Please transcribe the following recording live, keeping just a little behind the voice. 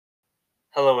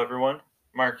Hello, everyone.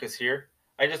 Marcus here.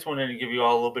 I just wanted to give you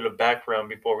all a little bit of background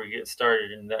before we get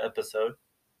started in the episode.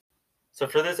 So,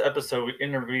 for this episode, we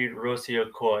interviewed Rocio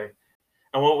Coy,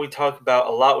 and what we talk about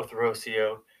a lot with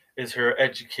Rocio is her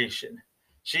education.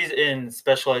 She's in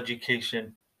special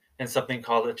education in something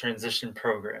called a transition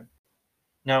program.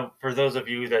 Now, for those of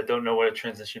you that don't know what a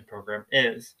transition program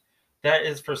is, that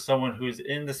is for someone who's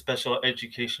in the special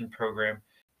education program,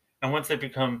 and once they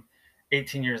become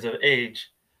 18 years of age,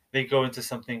 they go into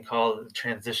something called the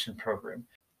transition program.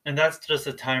 And that's just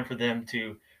a time for them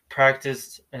to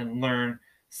practice and learn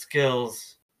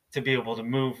skills to be able to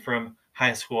move from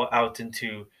high school out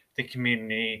into the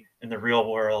community and the real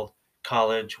world,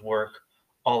 college, work,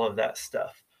 all of that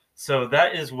stuff. So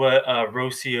that is what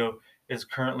Rocio is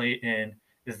currently in,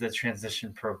 is the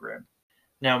transition program.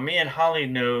 Now, me and Holly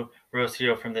know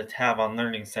Rocio from the Tavon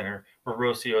Learning Center, where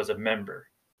Rocio is a member,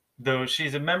 though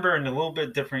she's a member in a little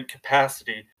bit different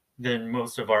capacity than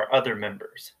most of our other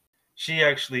members. She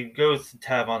actually goes to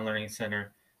Tavon Learning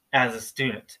Center as a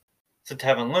student. So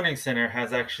Tavon Learning Center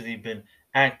has actually been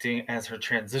acting as her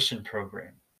transition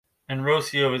program. And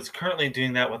Rocio is currently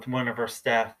doing that with one of our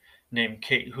staff named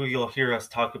Kate, who you'll hear us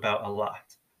talk about a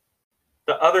lot.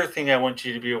 The other thing I want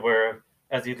you to be aware of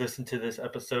as you listen to this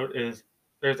episode is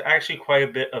there's actually quite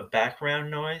a bit of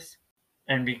background noise.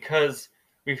 And because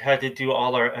we've had to do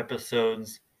all our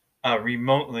episodes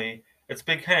remotely, it's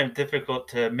been kind of difficult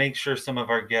to make sure some of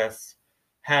our guests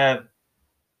have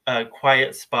a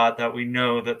quiet spot that we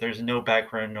know that there's no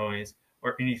background noise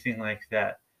or anything like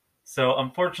that. So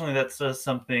unfortunately, that's just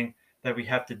something that we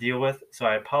have to deal with. So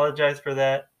I apologize for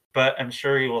that, but I'm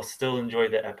sure you will still enjoy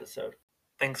the episode.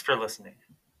 Thanks for listening.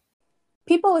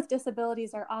 People with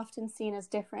disabilities are often seen as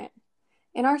different.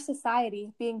 In our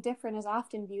society, being different is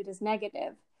often viewed as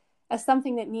negative, as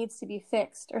something that needs to be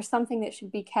fixed or something that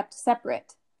should be kept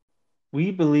separate. We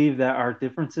believe that our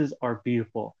differences are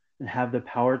beautiful and have the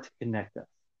power to connect us.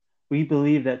 We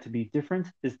believe that to be different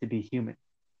is to be human.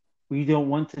 We don't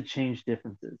want to change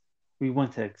differences. We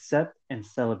want to accept and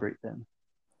celebrate them.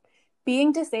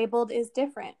 Being disabled is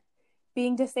different.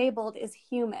 Being disabled is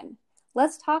human.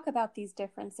 Let's talk about these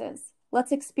differences.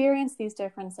 Let's experience these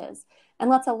differences, and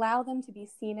let's allow them to be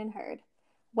seen and heard.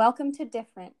 Welcome to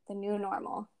Different, the New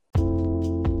Normal.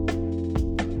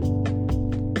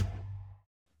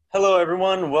 Hello,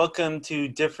 everyone. Welcome to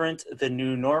Different, the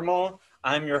New Normal.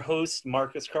 I'm your host,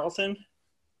 Marcus Carlton.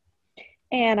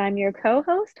 And I'm your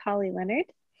co-host, Holly Leonard.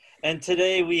 And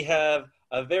today we have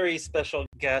a very special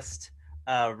guest,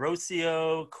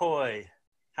 Rocio Coy.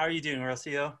 How are you doing,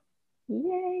 Rocio?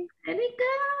 Yay. Pretty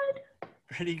good.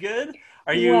 Pretty good?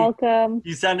 Are you welcome?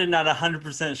 You sounded not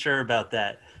 100% sure about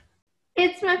that.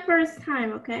 It's my first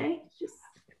time, okay?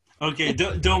 Okay,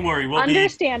 don't worry.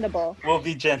 Understandable. We'll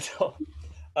be gentle.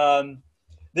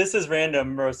 This is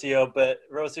random, Rocio, but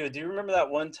Rocio, do you remember that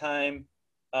one time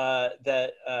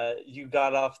that you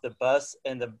got off the bus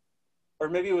or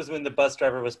maybe it was when the bus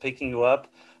driver was picking you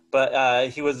up, but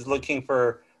he was looking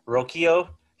for Rocio?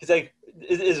 He's like,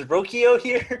 is Rocio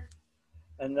here?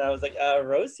 And I was like,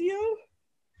 Rocio?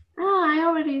 Oh, I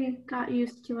already got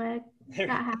used to it. That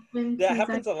happens. That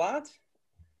happens a lot?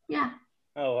 Yeah.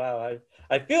 Oh, wow.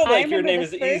 I feel like your name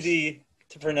is easy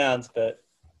to pronounce, but...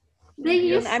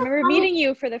 I remember meeting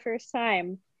you for the first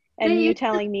time, and you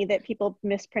telling me that people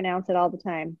mispronounce it all the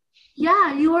time.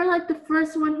 Yeah, you were like the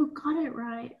first one who got it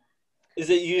right. Is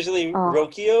it usually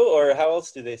Rocio, or how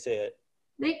else do they say it?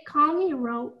 They call me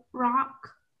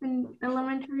Rock in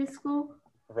elementary school.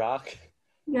 Rock?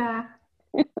 Yeah.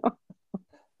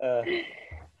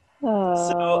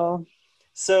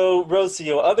 So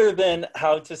Rocio, other than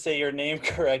how to say your name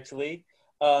correctly,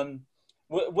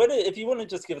 what if you want to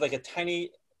just give like a tiny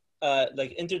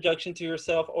introduction to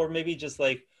yourself, or maybe just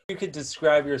like you could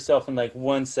describe yourself in like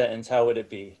one sentence, how would it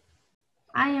be?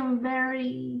 I'm a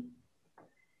very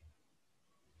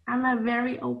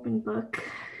open book.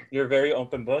 You're a very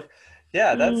open book?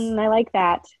 Yeah, that's... I like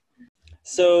that.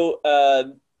 So,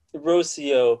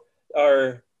 Rocio,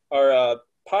 our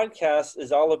podcast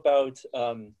is all about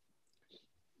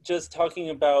just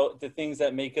talking about the things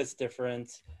that make us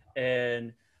different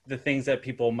and the things that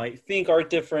people might think are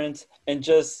different, and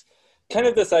just kind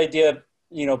of this idea,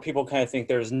 people kind of think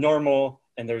there's normal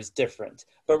and there's different,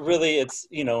 but really it's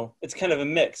kind of a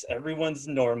mix. Everyone's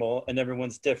normal and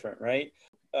everyone's different, right?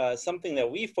 Something that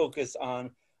we focus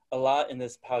on a lot in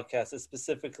this podcast is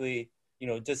specifically,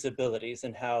 disabilities,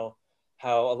 and how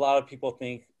a lot of people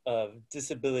think of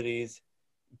disabilities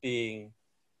being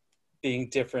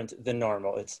different than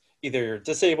normal. It's either you're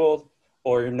disabled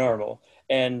or you're normal.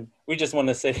 And we just want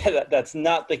to say that that's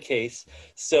not the case.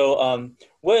 So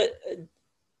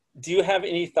do you have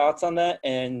any thoughts on that?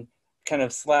 And kind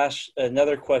of slash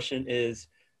another question is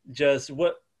just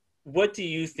what do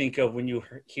you think of when you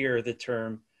hear the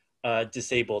term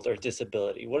disabled or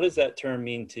disability? What does that term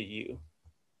mean to you?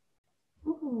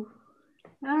 Ooh.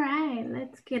 All right,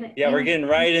 let's get it. Yeah, we're getting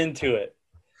right into it.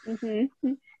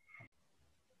 Mm-hmm.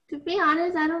 To be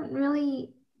honest, I don't really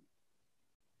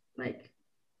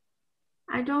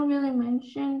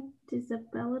mention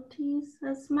disabilities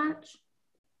as much.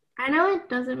 I know it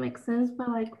doesn't make sense, but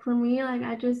like for me, like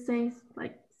I just say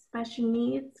like special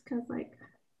needs because like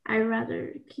I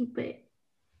rather keep it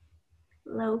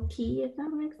low key, if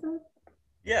that makes sense.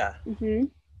 Yeah. Mm-hmm.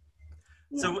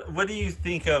 So what do you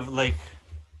think of like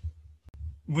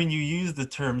when you use the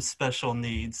term special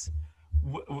needs?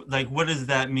 Like what does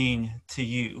that mean to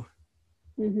you?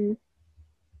 Mm-hmm.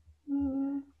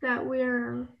 That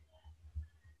we're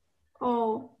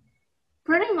all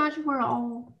pretty much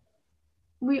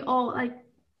we all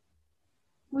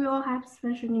have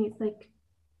special needs. Like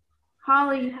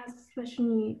Holly has special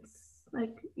needs.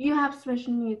 Like you have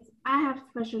special needs. I have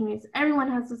special needs. Everyone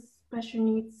has a special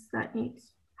needs that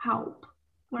needs help.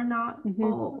 We're not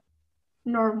all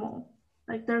normal.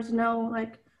 Like there's no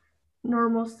like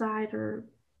normal side or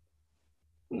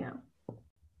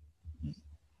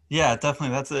Yeah,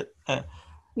 definitely. That's it.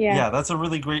 Yeah, that's a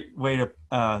really great way to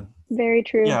very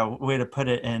true. Yeah, way to put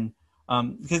it. And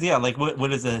because like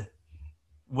what is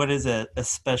a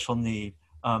special need?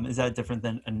 Is that different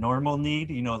than a normal need?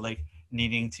 Like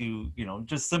needing to,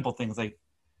 just simple things like,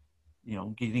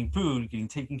 getting food, getting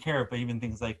taken care of, but even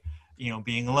things like,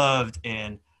 being loved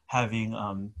and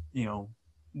having,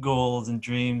 goals and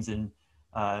dreams and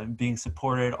being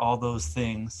supported, all those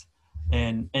things.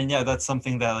 And yeah, that's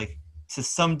something that like to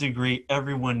some degree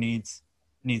everyone needs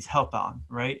help on,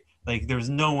 right? Like there's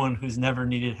no one who's never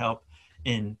needed help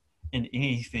in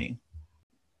anything.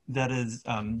 That is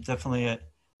definitely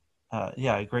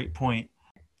a great point.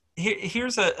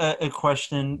 Here's a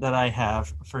question that I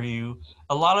have for you.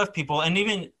 A lot of people, and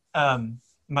even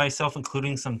myself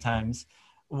including sometimes,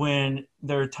 when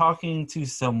they're talking to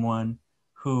someone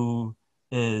who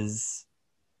is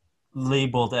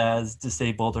labeled as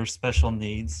disabled or special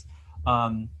needs,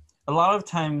 a lot of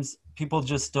times people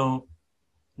just don't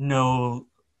know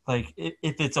like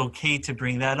if it's okay to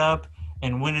bring that up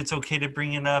and when it's okay to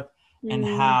bring it up and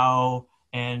how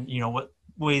and what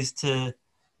ways to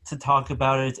talk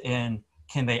about it, and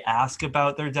can they ask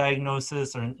about their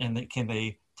diagnosis, and can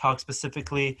they talk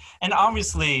specifically. And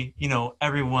obviously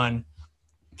everyone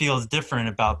feels different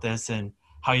about this, and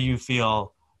how you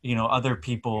feel, other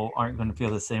people aren't going to feel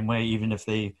the same way even if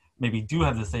they maybe do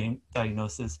have the same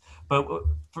diagnosis. But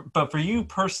for you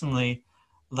personally,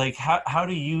 like how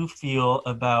do you feel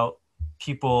about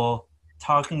people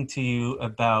talking to you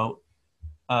about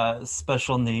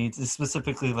special needs,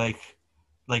 specifically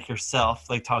like yourself,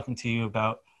 like talking to you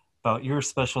about your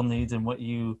special needs and what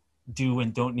you do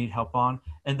and don't need help on,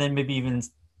 and then maybe even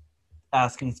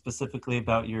asking specifically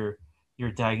about your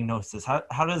diagnosis?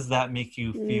 How does that make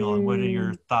you feel, and what are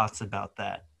your thoughts about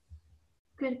that?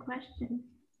 Good question.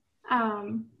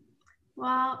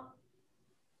 Well,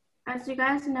 as you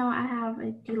guys know, I have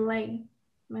a delayed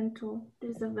mental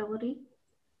disability.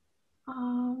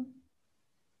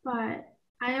 But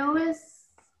I always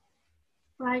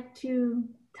like to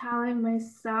tell it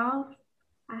myself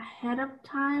ahead of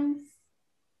time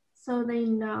so they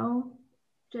know,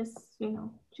 just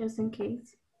in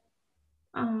case.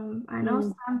 I know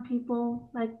some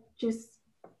people like just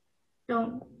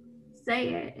don't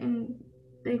say it and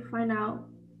they find out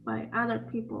by other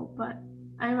people, but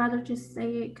I rather just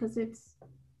say it because it's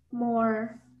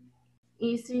more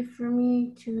easy for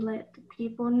me to let the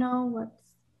people know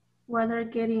what they're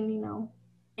getting,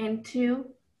 into.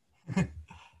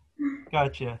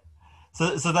 Gotcha.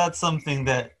 So that's something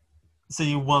that, so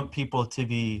you want people to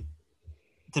be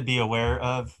aware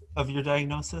of your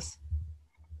diagnosis?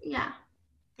 Yeah.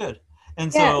 Good.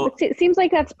 And yeah, so it seems like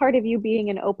that's part of you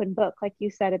being an open book, like you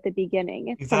said at the beginning.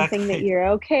 It's exactly. Something that you're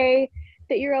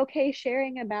okay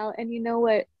sharing about. And you know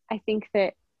what? I think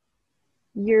that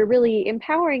you're really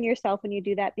empowering yourself when you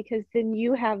do that, because then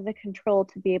you have the control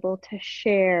to be able to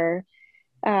share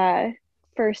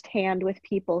firsthand with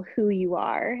people who you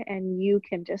are, and you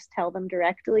can just tell them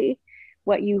directly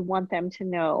what you want them to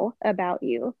know about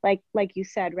you, like you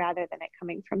said, rather than it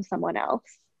coming from someone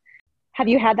else. Have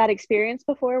you had that experience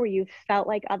before where you felt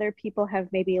like other people have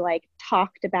maybe like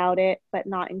talked about it but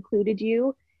not included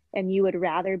you, and you would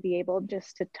rather be able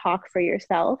just to talk for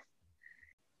yourself?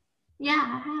 Yeah,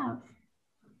 I have.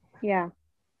 Yeah.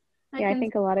 Like yeah, I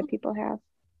think a lot of people have.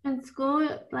 In school,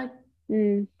 like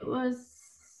it was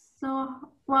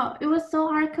so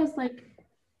hard because like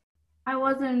I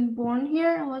wasn't born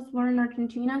here. I was born in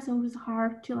Argentina, so it was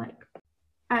hard to like,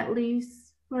 at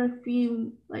least for a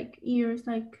few like years,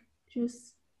 like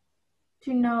just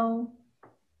to know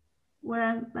where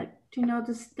I'm like to know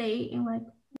the state and like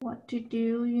what to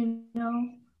do, you know.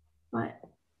 But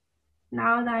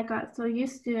now that I got so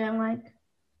used to it, I'm like,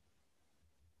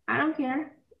 I don't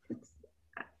care. It's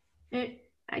it.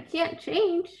 I can't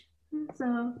change,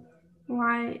 so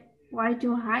why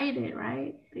do I hide it,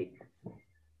 right? Like,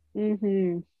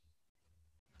 Mm-hmm.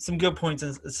 Some good points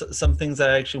and some things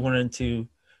I actually wanted to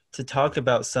talk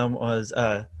about. Some was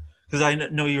because I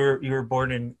know you were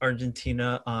born in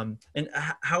Argentina. And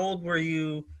how old were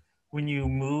you when you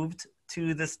moved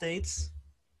to the States?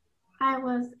 I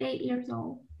was 8 years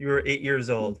old. You were 8 years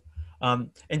old.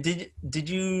 And did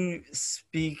you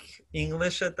speak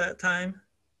English at that time?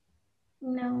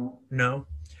 No. No.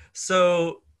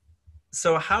 So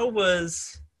how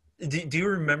was? Do you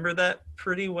remember that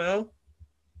pretty well?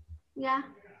 Yeah.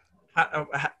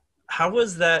 How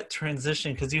was that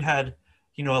transition? Because you had,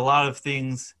 a lot of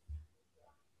things.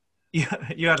 You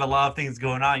had a lot of things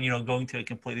going on. Going to a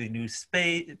completely new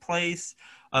place.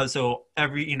 So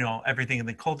everything in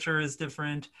the culture is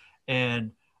different,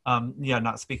 and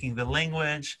not speaking the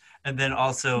language, and then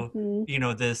also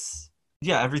this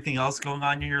everything else going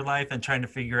on in your life and trying to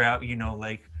figure out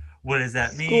like what does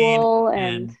that mean, School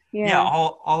and yeah.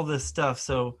 all this stuff.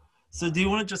 So do you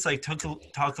want to just like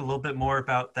talk a little bit more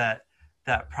about that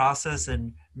process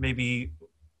and maybe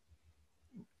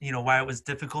why it was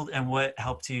difficult and what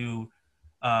helped you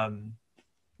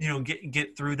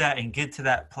get through that and get to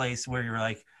that place where you're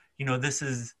like, this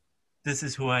is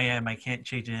who I am. I can't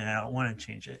change it and I don't want to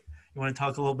change it. You want to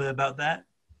talk a little bit about that?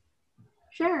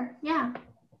 Sure. Yeah.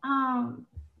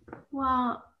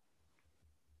 Well,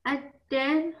 I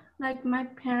did, like, my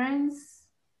parents,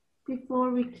 before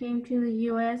we came to the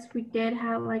US, we did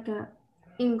have like a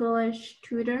English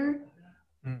tutor,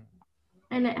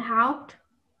 and it helped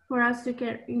for us to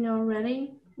get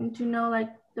ready and to know like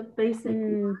the basic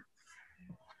words.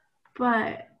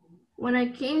 But when I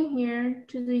came here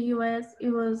to the US, it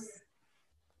was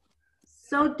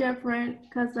so different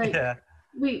because like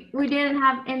we didn't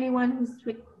have anyone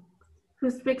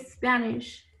who speaks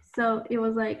Spanish, so it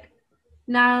was like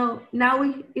now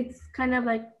it's kind of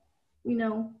like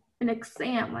an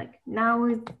exam. Like now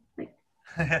it's like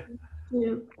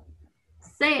to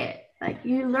say it. Like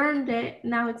you learned it,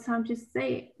 now it's time to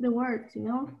say it, the words,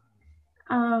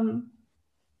 and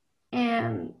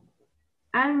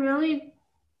I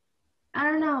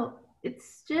don't know.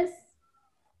 It's just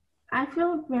I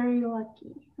feel very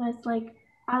lucky. That's like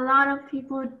a lot of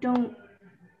people don't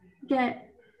get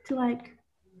to like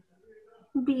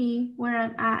be where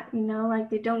I'm at, like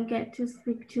they don't get to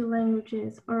speak two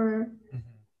languages or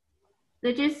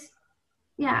they just,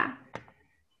 yeah,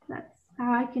 that's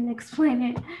how I can explain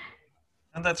it.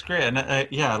 And that's great. And I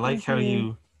like how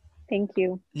you, thank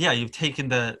you. Yeah, you've taken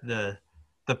the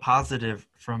positive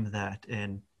from that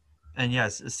and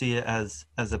yes, see it as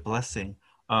a blessing.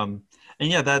 And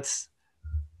yeah, that's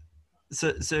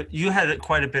so you had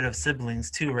quite a bit of siblings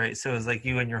too, right? So it was like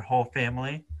you and your whole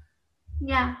family.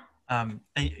 Yeah. And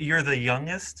you're the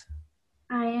youngest?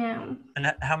 I am.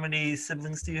 And how many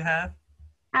siblings do you have?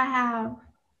 I have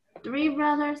 3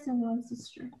 brothers and 1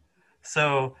 sister.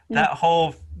 So that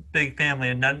whole big family,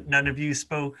 and none of you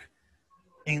spoke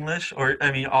English, or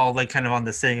I mean, all like kind of on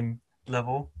the same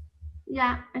level?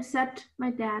 Yeah, except my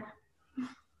dad.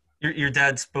 Your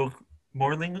dad spoke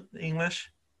more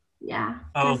English? Yeah.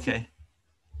 Oh, okay.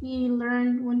 He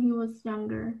learned when he was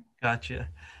younger. Gotcha.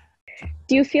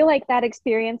 Do you feel like that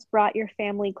experience brought your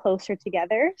family closer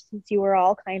together since you were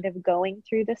all kind of going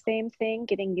through the same thing,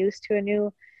 getting used to a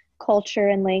new culture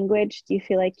and language? Do you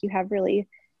feel like you have really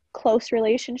close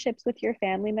relationships with your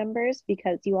family members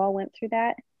because you all went through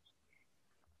that?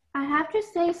 I have to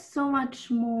say so much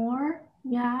more.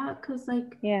 Yeah, because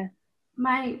like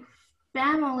my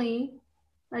family,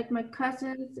 like my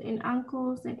cousins and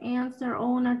uncles and aunts, they're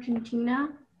all in Argentina.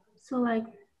 So like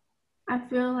I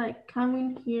feel like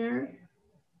coming here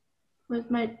with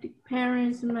my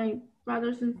parents and my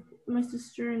brothers and my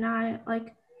sister and I,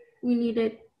 like we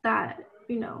needed that,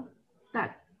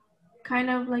 that kind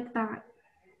of like that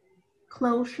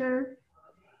closure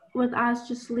with us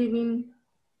just living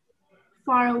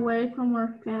far away from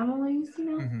our families,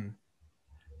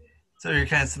 So you're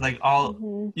kind of like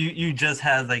all you just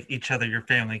had like each other, your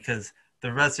family, because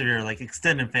the rest of your like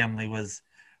extended family was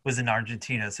in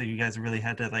Argentina, so you guys really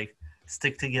had to like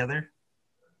stick together.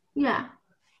 Yeah.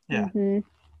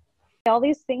 All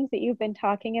these things that you've been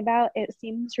talking about, it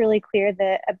seems really clear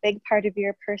that a big part of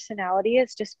your personality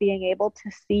is just being able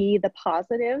to see the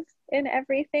positives in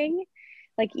everything.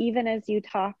 Like, even as you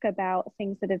talk about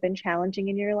things that have been challenging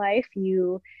in your life,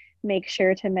 you make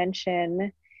sure to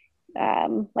mention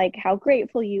like how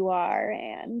grateful you are.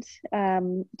 And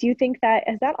do you think that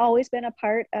has that always been a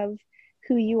part of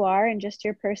who you are and just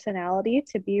your personality,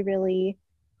 to be really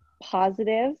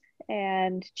positive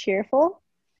and cheerful?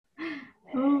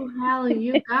 Oh, Hallie,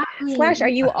 you got me. Slash, are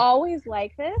you always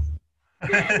like this?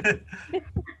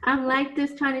 I'm like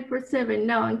this 24/7.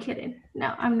 No, I'm kidding.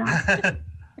 No, I'm not.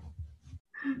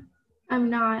 I'm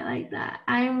not like that.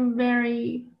 I'm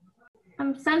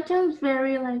sometimes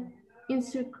very like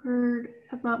insecure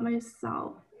about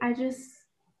myself. I just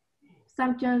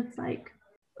sometimes like,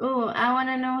 oh, I want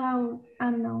to know how,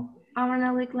 I don't know, I want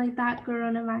to look like that girl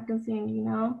in a magazine, you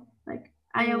know? Like,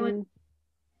 I always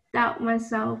doubt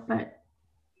myself, but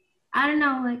I don't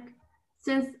know, like,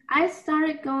 since I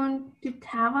started going to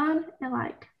Tavon,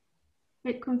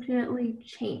 it completely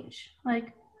changed.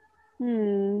 Like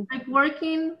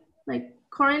working, like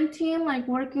quarantine, like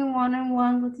working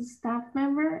one-on-one with a staff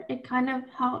member, it kind of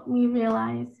helped me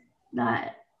realize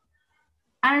that,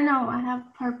 I don't know, I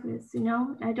have purpose, you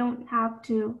know? I don't have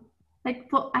to, like,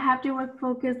 I have to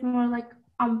focus more like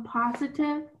on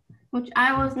positive, which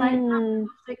I was like as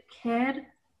a kid,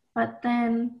 but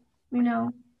then, you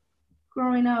know,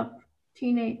 growing up,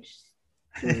 teenage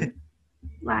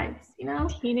lives, you know?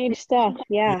 Teenage stuff,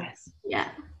 yeah. Yes. Yeah.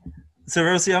 So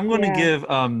Rosie, I'm going to give,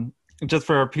 just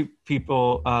for our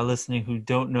people listening who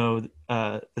don't know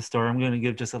the story, I'm going to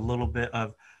give just a little bit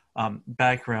of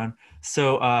background.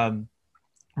 So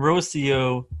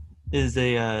Rocio is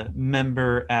a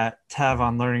member at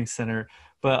Tavon Learning Center,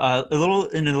 but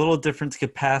in a little different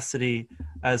capacity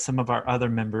as some of our other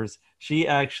members. She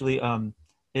actually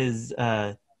is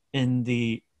in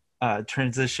the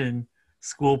transition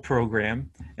school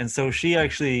program, and so she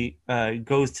actually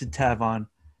goes to Tavon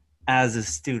as a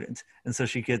student, and so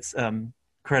she gets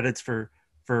credits for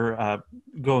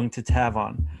going to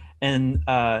Tavon. And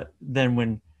then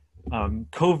when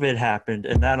COVID happened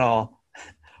and that all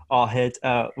hit,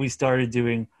 we started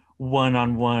doing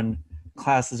one-on-one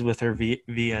classes with her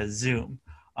via Zoom.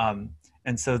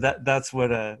 And so that's what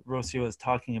Rocio is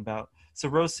talking about. So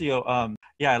Rocio,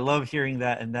 I love hearing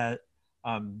that, and that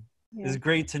is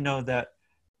great to know that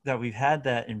we've had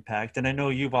that impact. And I know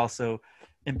you've also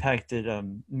impacted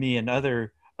me and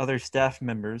other staff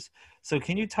members. So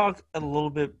can you talk a little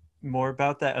bit more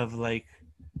about that, of like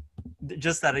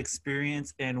just that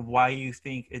experience and why you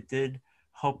think it did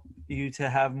help you to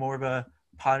have more of a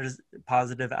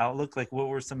positive outlook? Like, what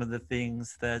were some of the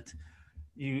things that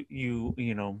you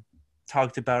know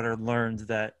talked about or learned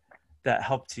that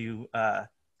helped you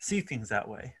see things that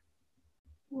way?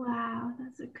 Wow,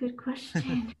 that's a good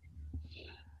question.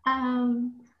 I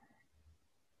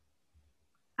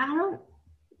don't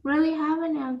really have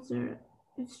an answer.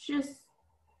 It's just,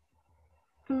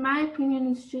 in my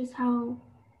opinion, it's just how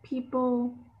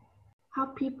people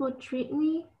treat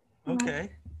me. Okay.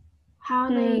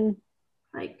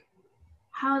 Like,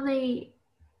 how they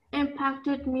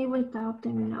impacted me without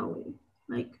them knowing.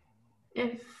 Like,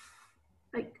 if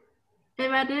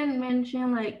I didn't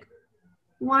mention, like,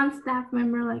 one staff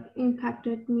member like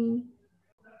impacted me.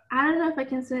 I don't know if I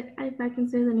can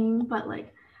say the name, but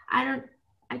like I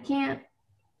can't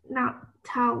not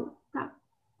tell that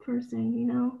person, you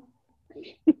know?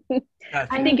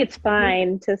 Gotcha. I think it's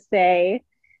fine to say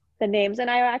the names. And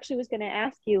I actually was going to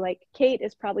ask you, like, Kate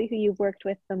is probably who you've worked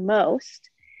with the most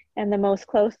and the most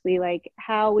closely. Like,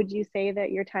 how would you say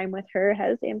that your time with her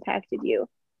has impacted you?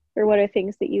 Or what are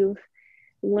things that you've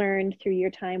learned through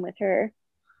your time with her?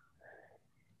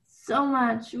 So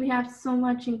much. We have so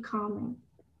much in common.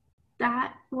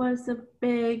 That was a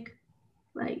big,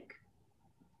 like,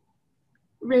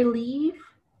 relief.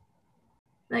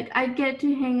 Like, I get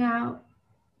to hang out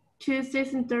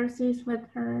Tuesdays and Thursdays with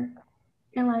her,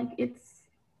 and like,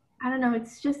 I don't know,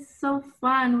 it's just so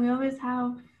fun. We always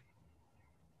have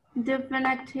different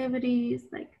activities.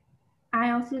 Like,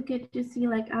 I also get to see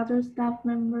like other staff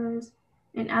members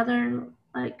and other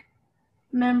like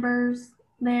members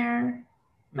there,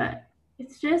 but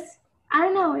it's just, I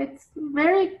don't know, it's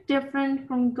very different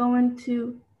from going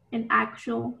to an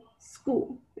actual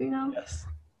school, you know? Yes.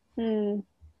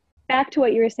 Back to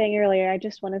what you were saying earlier, I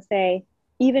just want to say,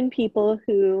 even people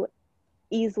who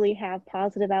easily have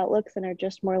positive outlooks and are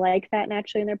just more like that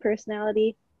naturally in their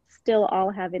personality still all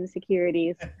have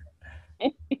insecurities.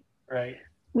 Right.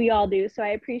 We all do. So I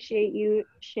appreciate you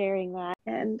sharing that.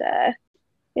 And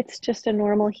it's just a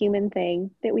normal human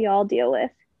thing that we all deal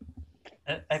with.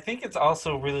 I think it's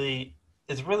also really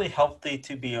healthy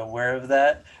to be aware of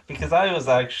that, because I was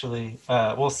actually,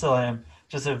 still am,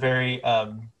 just a very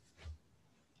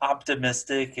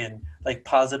optimistic and like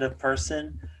positive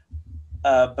person.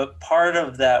 But part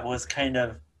of that was kind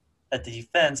of a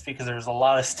defense because there was a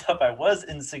lot of stuff I was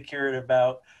insecure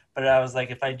about. But I was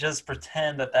like, if I just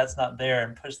pretend that that's not there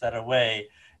and push that away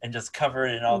and just cover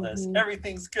it in all this,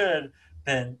 everything's good,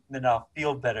 then I'll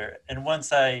feel better. And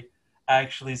once I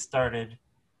actually started,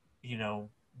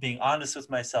 being honest with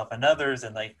myself and others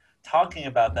and like talking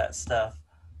about that stuff,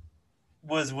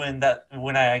 was when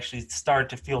I actually started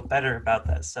to feel better about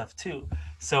that stuff too.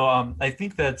 So I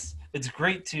think it's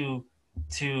great to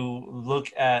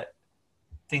look at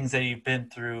things that you've been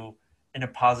through in a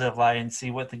positive light and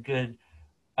see what the good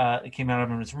came out of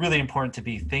them. It's really important to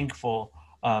be thankful,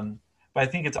 but I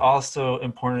think it's also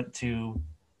important to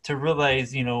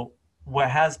realize what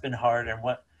has been hard and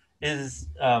what has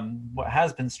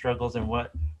been struggles and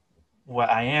what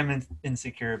I am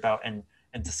insecure about, and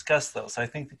discuss those. So I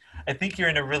think you're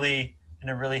in a really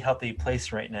healthy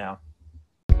place right now.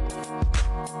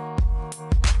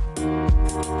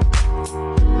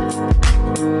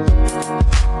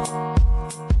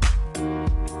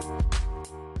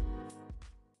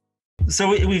 So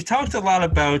we've talked a lot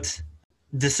about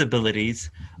disabilities.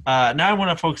 Now I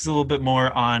want to focus a little bit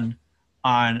more on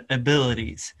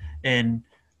abilities. And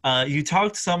you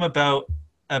talked some about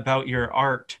your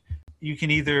art. You can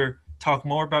either talk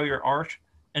more about your art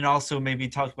and also maybe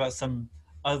talk about some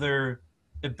other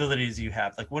abilities you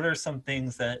have. Like, what are some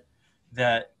things that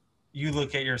you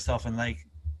look at yourself and like,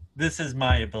 this is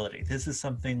my ability. This is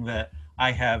something that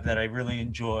I have that I really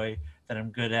enjoy, that I'm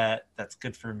good at, that's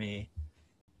good for me.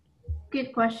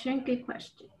 Good question.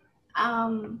 I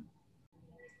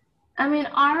mean,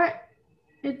 art,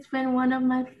 it's been one of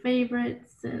my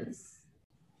favorites since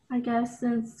I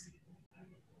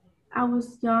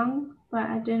was young, but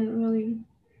I didn't really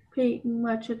pay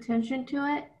much attention to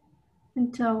it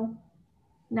until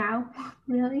now,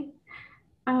 really.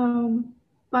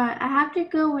 But I have to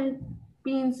go with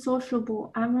being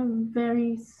sociable. I'm a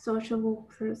very sociable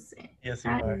person. Yes,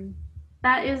 you are.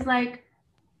 That is like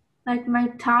my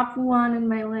top one in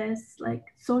my list.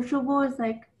 Like, sociable is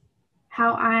like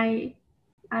how I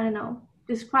don't know,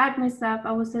 describe myself.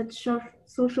 I was said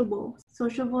sociable.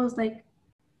 Sociable is like,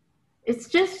 it's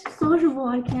just sociable.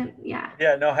 I can't, yeah.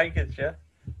 Yeah, no, I get you.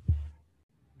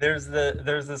 There's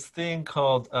this thing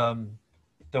called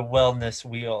the wellness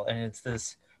wheel, and it's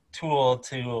this tool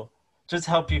to just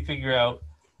help you figure out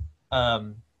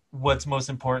what's most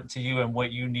important to you and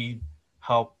what you need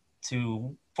help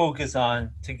to focus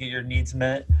on to get your needs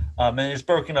met. And it's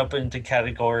broken up into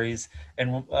categories,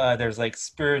 and there's like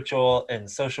spiritual and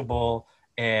sociable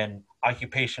and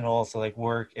occupational, so like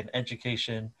work and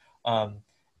education.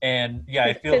 And yeah,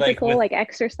 I feel physical, like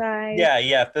exercise.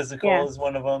 Yeah, physical is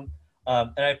one of them.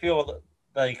 And I feel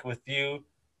like with you,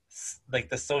 like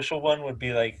the social one would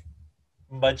be like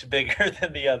much bigger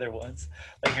than the other ones.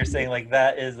 Like you're saying, like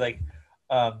that is like,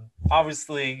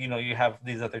 obviously, you have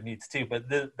these other needs too, but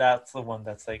that's the one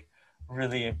that's like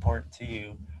really important to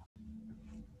you.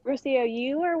 Rocio,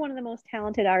 you are one of the most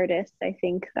talented artists I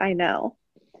think I know.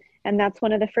 And that's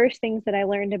one of the first things that I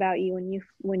learned about you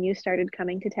when you started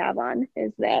coming to Tavon,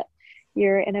 is that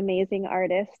you're an amazing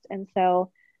artist. And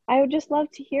so I would just love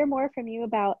to hear more from you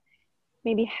about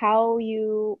maybe how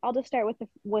I'll just start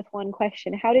with one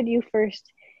question. How did you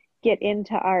first get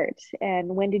into art,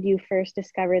 and when did you first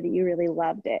discover that you really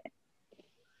loved it?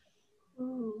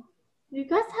 Ooh, you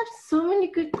guys have so many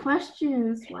good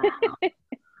questions. Wow. We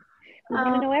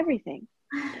want to know everything.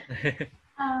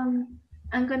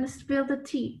 I'm gonna spill the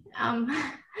tea.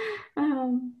 I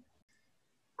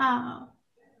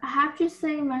have to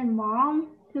say my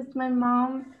mom, because my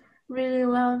mom really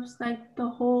loves like the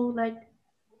whole like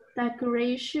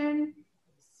decoration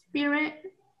spirit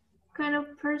kind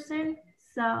of person.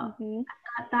 So I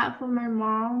got that from my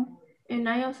mom, and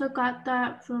I also got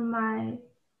that from my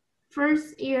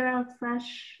first year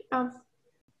of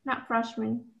not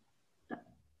freshman,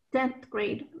 10th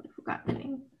grade. I forgot the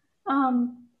name.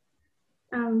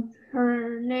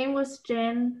 Her name was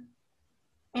Jen,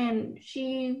 and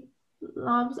she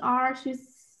loves art.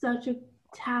 She's such a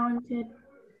talented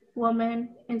woman,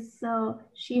 and so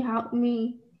she helped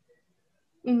me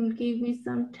and gave me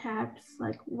some tips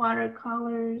like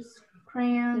watercolors,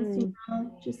 crayons,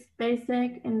 just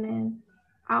basic, and then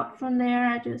out from there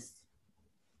I just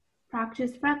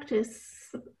practice.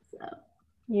 So.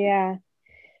 Yeah.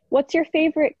 What's your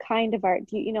favorite kind of art?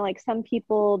 Do you know, like some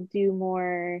people do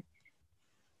more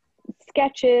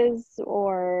sketches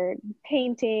or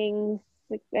paintings?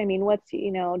 I mean,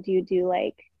 do you do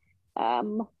like,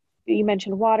 you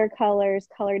mentioned watercolors,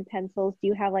 colored pencils. Do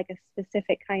you have like a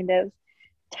specific kind of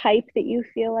type that you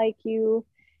feel like you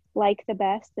like the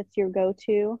best, that's your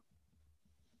go-to?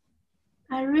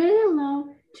 I really love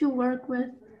to work with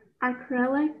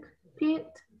acrylic paint.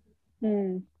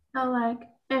 Mm. So like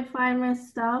if I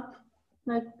messed up,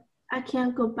 like I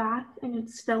can't go back and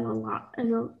it's still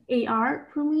a art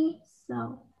for me.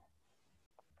 So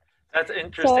That's So I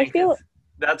interesting feel because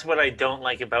that's what I don't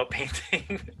like about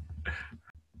painting.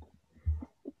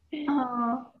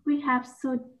 we have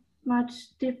so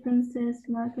much differences,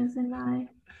 Marcus and I.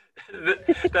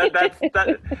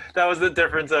 That was the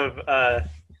difference of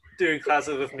doing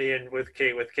classes with me and with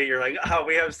Kate. With Kate, you're like, oh,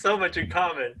 we have so much in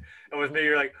common, and with me,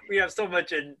 you're like, we have so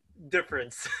much in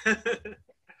difference.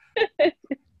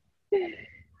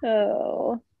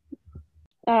 Oh.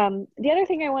 The other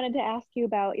thing I wanted to ask you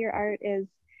about your art is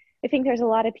I think there's a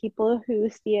lot of people who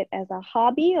see it as a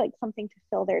hobby, like something to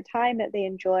fill their time that they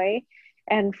enjoy.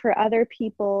 And for other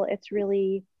people, it's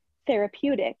really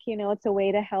therapeutic. You know, it's a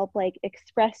way to help like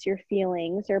express your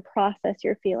feelings or process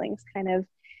your feelings, kind of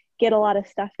get a lot of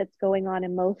stuff that's going on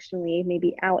emotionally,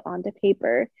 maybe out onto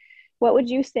paper. What would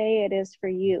you say it is for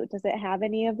you? Does it have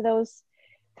any of those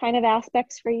kind of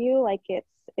aspects for you? Like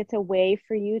it's a way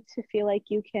for you to feel like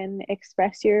you can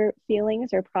express your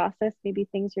feelings or process maybe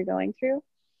things you're going through?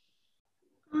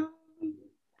 I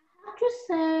have to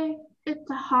say it's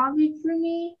a hobby for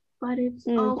me, but it's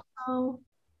also,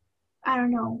 I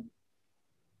don't know,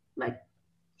 like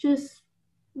just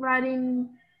writing,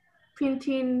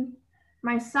 painting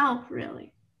myself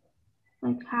really,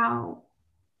 like how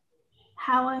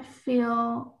I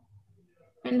feel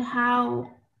and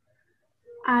how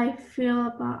I feel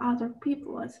about other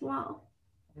people as well.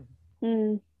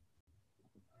 Mm.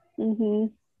 Mm-hmm.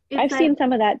 It's I've like, seen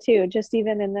some of that too, just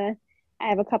even in I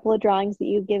have a couple of drawings that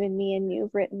you've given me and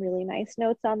you've written really nice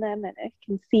notes on them. And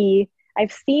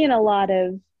I've seen a lot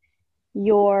of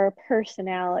your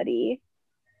personality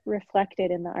reflected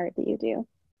in the art that you do.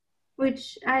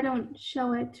 which I don't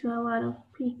show it to a lot of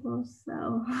people.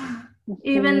 So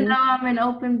even though I'm an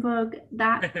open book,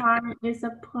 that part is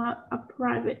a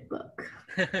private book.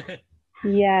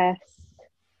 Yes.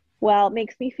 Well, it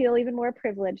makes me feel even more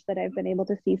privileged that I've been able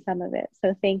to see some of it.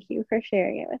 So thank you for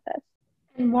sharing it with us.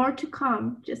 And more to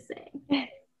come, just saying.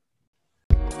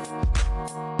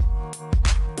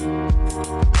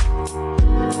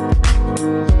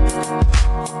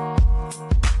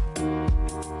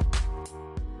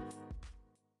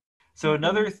 So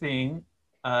another thing,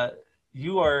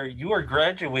 you are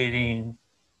graduating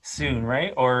soon,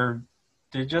 right? Or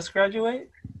did you just graduate?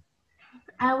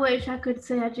 I wish I could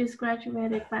say I just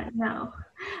graduated, but no.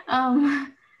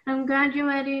 I'm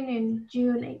graduating in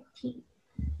June 18th.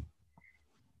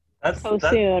 That's So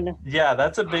soon. Yeah,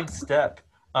 that's a big step.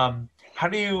 How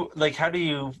do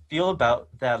you feel about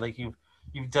that? Like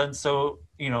you've done so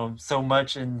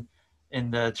much in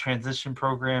the transition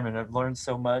program and have learned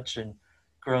so much and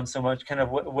grown so much. Kind of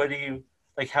what do you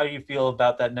like? How do you feel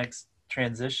about that next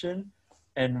transition?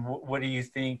 And what do you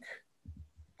think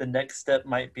the next step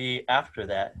might be after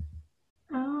that?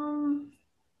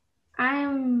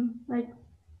 I'm like,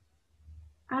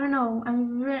 I don't know.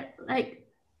 Like,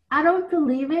 I don't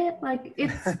believe it. Like,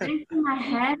 it's in my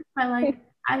head, but like,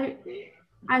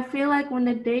 I feel like when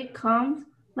the day comes,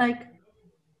 like,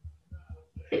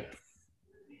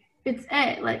 it's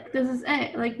it. Like, this is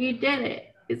it. Like, you did it.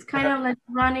 It's kind of like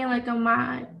running like a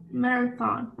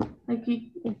marathon. Like, you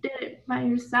did it by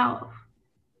yourself,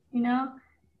 you know?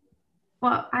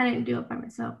 Well, I didn't do it by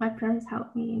myself. My parents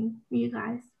helped me and you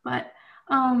guys, but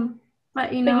you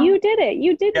But know, you did it.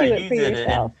 You did Yeah, do it you for did it,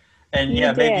 yourself. and You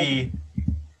yeah, did. maybe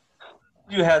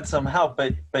you had some help,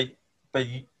 but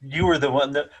you were the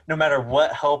one that no matter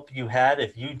what help you had,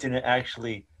 if you didn't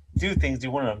actually do things,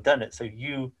 you wouldn't have done it. So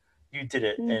you did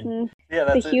it, and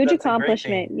yeah, It's a huge that's a great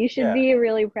thing. accomplishment. You should Yeah. be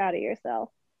really proud of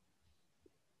yourself.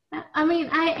 I mean,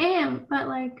 I am, but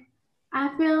like,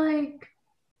 I feel like,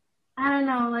 I don't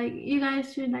know, like, you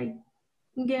guys should like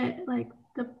get like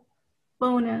the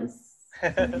bonus.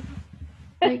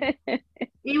 Like,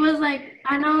 it was like,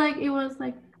 I know like it was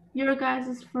like your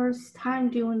guys' first time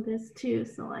doing this too,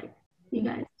 so like, you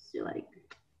guys should like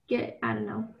get, I don't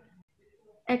know,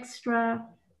 extra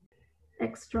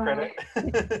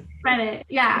credit.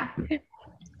 Yeah.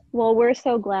 Well, we're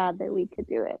so glad that we could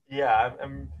do it. Yeah,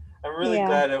 I'm really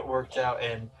glad it worked out,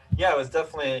 and yeah, it was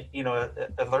definitely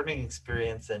a learning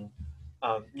experience, and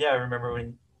yeah, I remember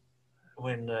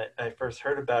when I first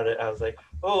heard about it, I was like,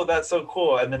 oh, that's so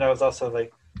cool, and then I was also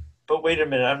like, but wait a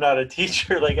minute, I'm not a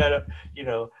teacher, like I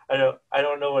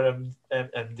don't know what I'm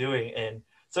doing, and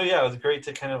so yeah, it was great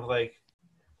to kind of like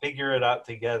figure it out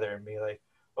together and be like,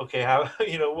 okay, how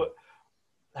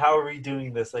how are we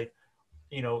doing this, like,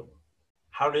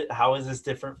 how is this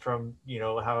different from,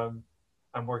 how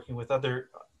I'm working with other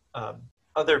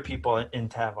people in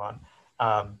Tavon.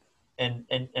 And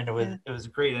it was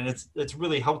great, and it's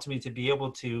really helped me to be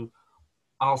able to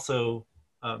also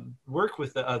work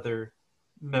with the other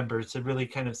members to really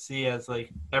kind of see as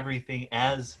like everything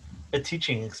as a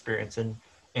teaching experience,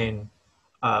 and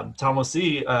to almost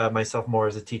see myself more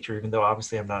as a teacher, even though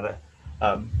obviously I'm not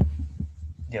a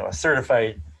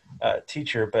certified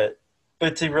teacher, but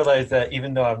to realize that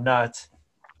even though I'm not,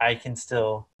 I can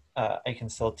still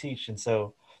teach. And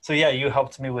so yeah, you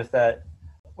helped me with that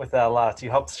a lot.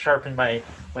 You helped sharpen my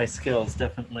skills,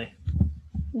 definitely.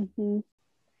 Mm-hmm.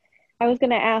 I was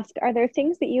going to ask, are there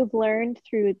things that you've learned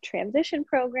through transition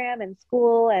program and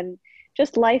school and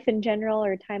just life in general,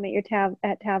 or time at your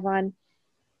at Tavon,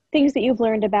 things that you've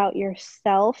learned about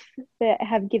yourself that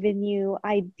have given you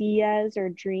ideas or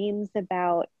dreams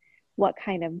about what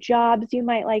kind of jobs you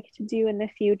might like to do in the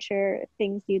future,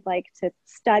 things you'd like to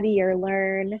study or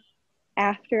learn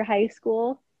after high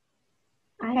school?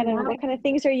 What kind of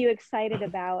things are you excited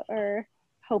about or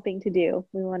hoping to do?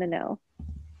 We want to know.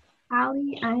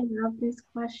 Ali, I love this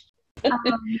question.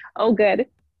 Oh, good.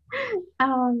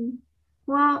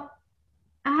 Well,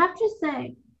 I have to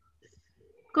say,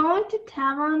 going to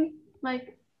Tavon,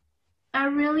 like,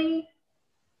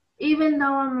 even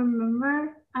though I'm a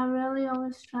member, I really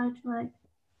always try to like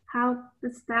help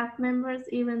the staff members,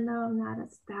 even though I'm not a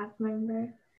staff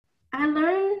member. I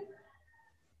learned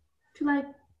to like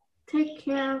take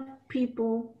care of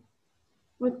people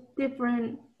with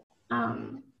different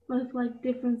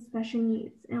different special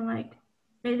needs, and like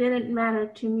it didn't matter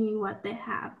to me what they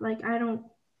have. Like I don't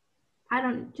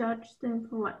judge them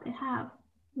for what they have.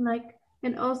 Like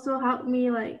it also helped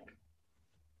me like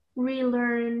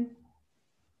relearn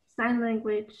sign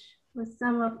language with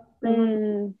some of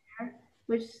them,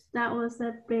 which that was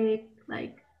a big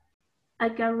like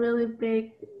a really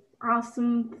big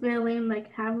awesome feeling,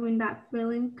 like having that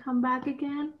feeling come back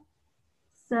again.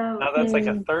 So now that's like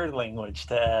a third language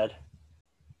to add.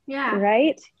 Yeah.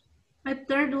 Right? My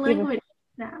third language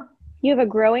now. You have a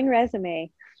growing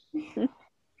resume.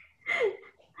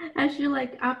 I should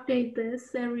like update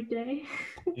this every day.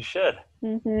 You should.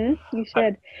 You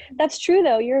should. That's true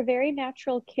though. You're a very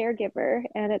natural caregiver,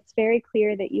 and it's very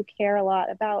clear that you care a lot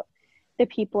about the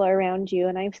people around you.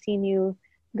 And I've seen you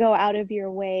go out of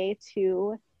your way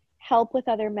to help with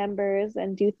other members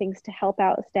and do things to help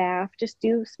out staff, just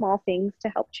do small things to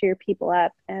help cheer people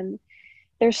up. And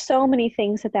there's so many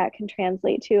things that can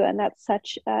translate to, and that's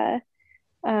such a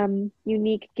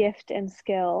unique gift and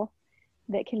skill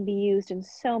that can be used in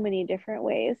so many different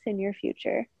ways in your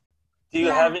future. Do you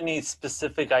have any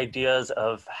specific ideas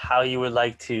of how you would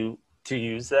like to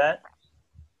use that?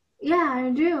 Yeah, I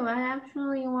do. I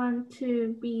actually want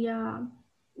to be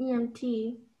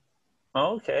EMT.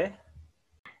 Oh, okay.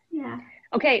 Yeah.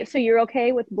 Okay, so you're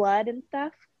okay with blood and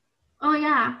stuff? Oh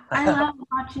yeah, I love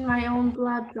watching my own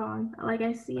blood drawn. Like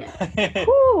I see it.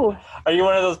 Are you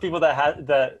one of those people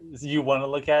that you want to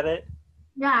look at it?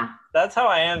 Yeah. That's how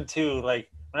I am too. Like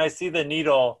when I see the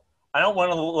needle, I don't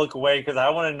want to look away because I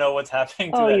want to know what's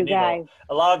happening to that needle. Guys.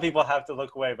 A lot of people have to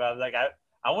look away, but I'm like,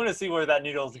 I want to see where that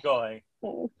needle is going.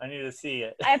 I need to see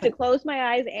it. I have to close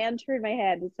my eyes and turn my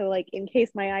head. So like in case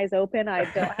my eyes open, I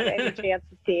don't have any chance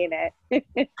of seeing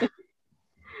it.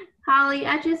 Holly,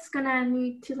 I just gonna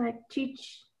need to like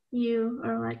teach you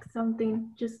or like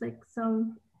something, just like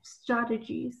some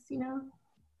strategies,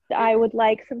 I would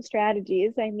like some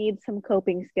strategies. I need some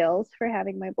coping skills for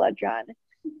having my blood drawn.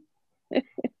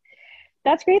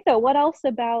 That's great though. What else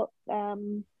about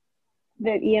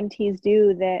that EMTs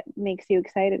do that makes you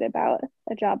excited about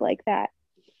a job like that?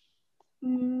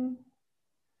 I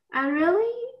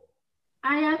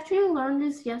actually learned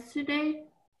this yesterday.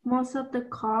 Most of the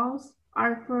calls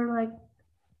are for like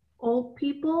old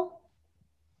people.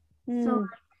 So like,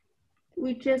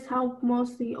 we just help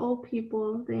mostly old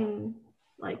people. Then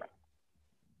like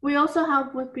we also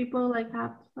help with people like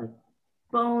have like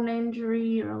bone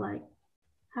injury or like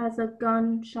has a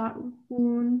gunshot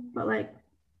wound, but like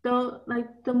the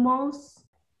most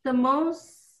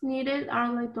needed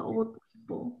are like the old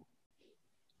people.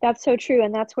 That's so true,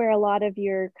 and that's where a lot of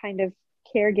your kind of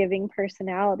caregiving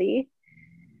personality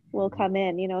will come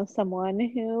in. Someone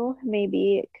who may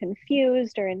be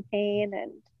confused or in pain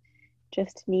and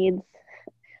just needs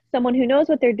someone who knows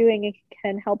what they're doing and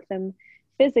can help them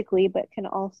physically, but can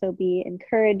also be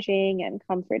encouraging and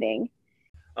comforting.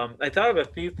 I thought of a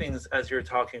few things as you were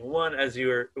talking. One,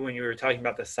 when you were talking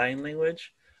about the sign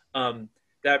language,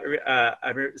 that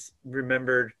I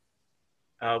remembered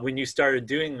when you started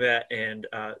doing that, and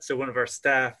so one of our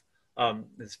staff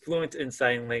is fluent in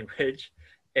sign language,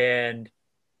 and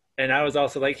And I was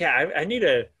also like, yeah, I need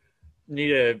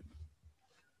to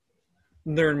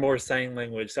learn more sign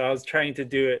language. So I was trying to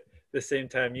do it the same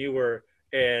time you were,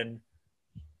 and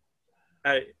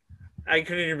I I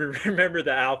couldn't even remember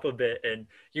the alphabet, and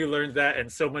you learned that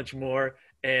and so much more.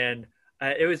 And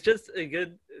it was just a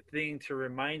good thing to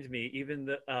remind me, even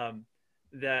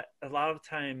that a lot of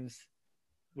times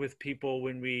with people,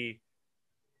 when we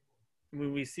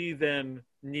see them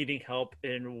needing help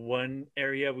in one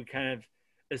area, we kind of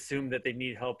assume that they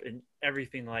need help in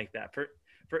everything like that.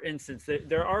 For instance,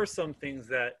 there are some things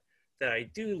that I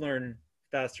do learn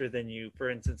faster than you. For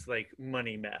instance, like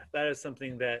money math. That is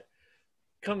something that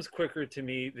comes quicker to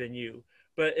me than you.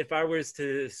 But if I was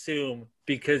to assume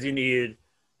because you needed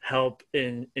help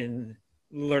in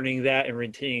learning that and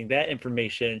retaining that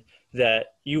information,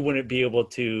 that you wouldn't be able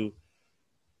to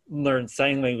learn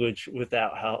sign language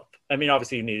without help. I mean,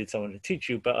 obviously you needed someone to teach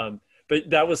you, but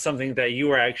that was something that you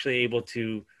were actually able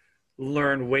to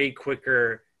learn way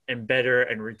quicker and better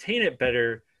and retain it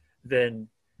better than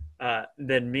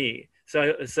me.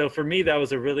 So for me, that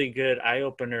was a really good eye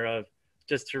opener of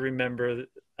just to remember,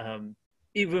 um,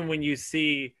 even when you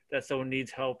see that someone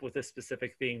needs help with a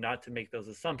specific thing, not to make those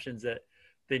assumptions that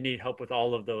they need help with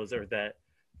all of those, or that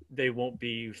they won't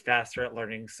be faster at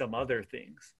learning some other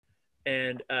things.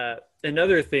 And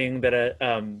another thing that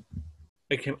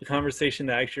a conversation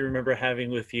that I actually remember having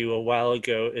with you a while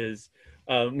ago is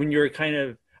when you were kind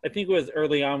of, I think it was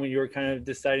early on when you were kind of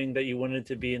deciding that you wanted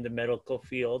to be in the medical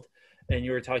field, and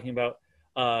you were talking about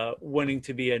wanting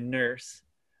to be a nurse.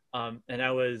 And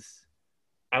I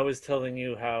was telling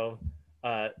you how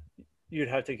uh, you'd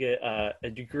have to get a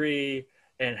degree,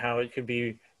 and how it could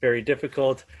be very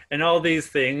difficult and all these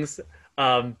things.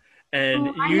 Um, and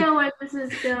Oh, I know where this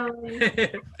is going.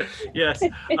 yes,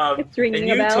 It's ringing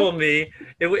and a you bell. told me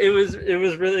it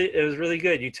was really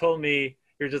good. You told me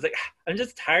you're just like, I'm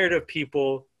just tired of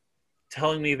people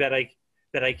telling me that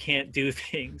I can't do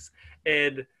things,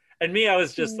 and me, I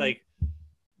was just Mm. like,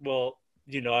 well,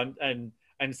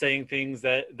 I'm saying things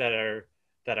that are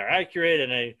accurate,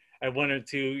 and I wanted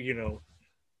to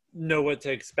know what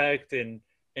to expect, and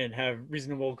have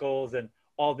reasonable goals and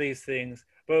all these things.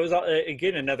 But it was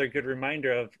again another good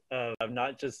reminder of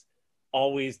not just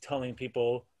always telling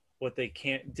people what they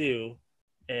can't do,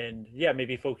 and yeah,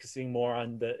 maybe focusing more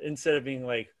on the, instead of being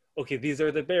like, okay, these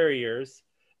are the barriers.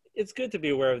 It's good to be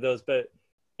aware of those, but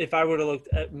if I would have looked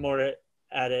at more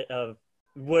at it of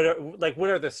what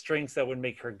are the strengths that would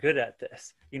make her good at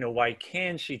this? Why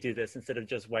can she do this, instead of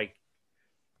just why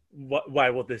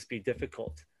will this be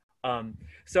difficult?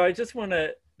 So I just want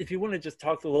to, if you want to just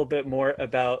talk a little bit more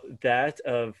about that,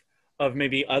 of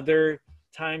maybe other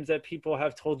times that people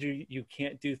have told you you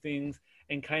can't do things,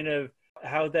 and kind of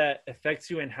how that affects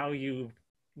you, and how you've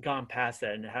gone past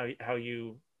that, and how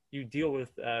you deal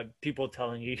with people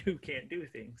telling you you can't do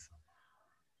things.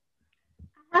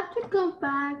 I have to go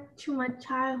back to my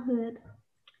childhood.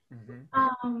 Mm-hmm.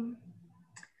 Um,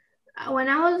 when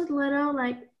I was little,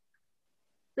 like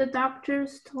the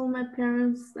doctors told my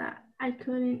parents that I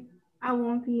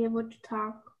won't be able to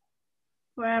talk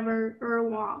forever or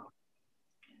walk.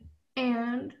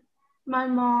 And my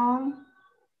mom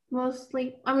my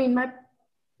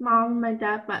mom, my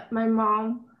dad, but my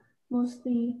mom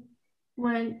mostly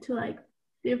went to like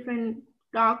different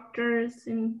doctors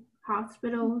and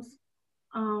hospitals.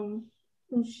 And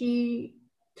she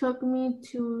took me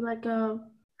to like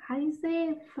how do you say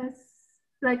it?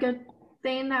 Like a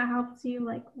thing that helps you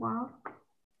like walk.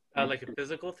 Like a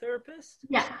physical therapist?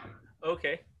 Yeah,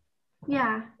 Okay.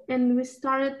 yeah. And we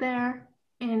started there,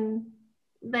 and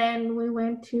then we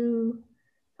went to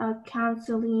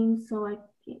counseling, so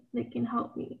they can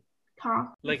help me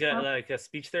talk and Like a stuff. like a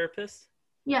speech therapist?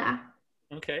 Yeah,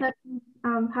 Okay. that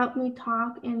helped me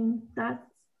talk, and that's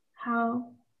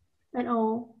how it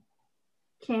all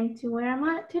came to where I'm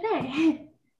at today.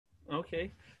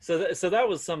 Okay. So that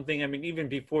was something, I mean, even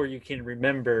before you can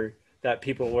remember that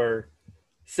people were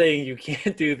saying you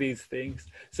can't do these things.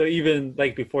 So even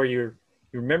like before you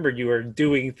remembered, you were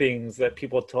doing things that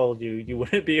people told you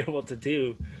wouldn't be able to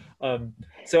do.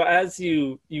 So as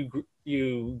you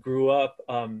grew up,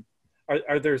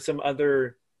 are there some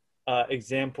other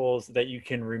examples that you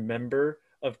can remember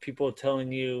of people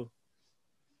telling you,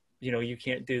 you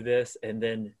can't do this, and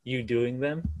then you doing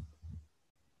them?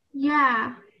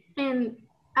 Yeah, and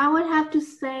I would have to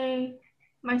say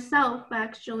myself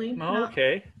actually, Oh,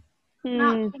 okay.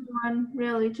 not Mm. anyone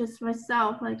really, just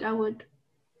myself. Like I would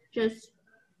just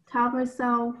tell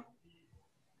myself,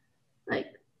 like,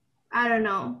 I don't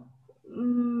know,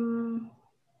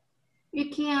 you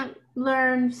can't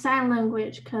learn sign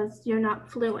language because you're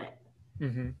not fluent.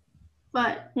 Mm-hmm.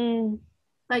 But Mm.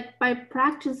 like by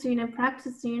practicing and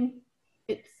practicing,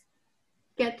 it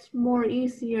gets more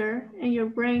easier and your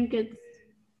brain gets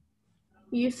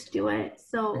used to it.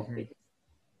 So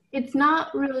it's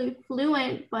not really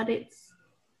fluent, but it's,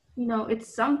 you know,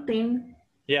 it's something.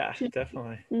 Yeah,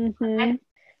 definitely.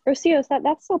 Rocios,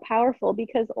 that's so powerful,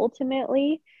 because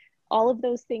ultimately all of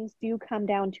those things do come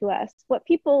down to us. What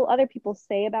other people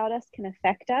say about us can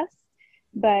affect us,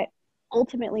 but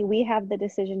ultimately we have the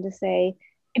decision to say,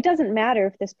 it doesn't matter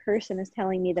if this person is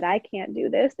telling me that I can't do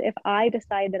this. If I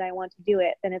decide that I want to do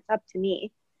it, then it's up to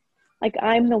me. Like,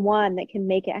 I'm the one that can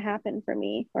make it happen for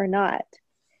me or not.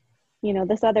 You know,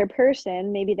 this other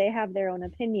person, maybe they have their own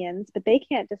opinions, but they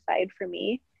can't decide for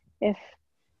me if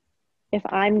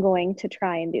I'm going to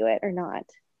try and do it or not.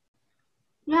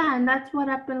 Yeah, and that's what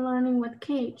I've been learning with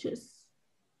Kate.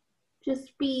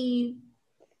 Just be,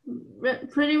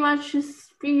 pretty much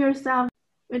just be yourself.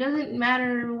 It doesn't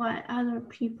matter what other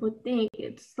people think.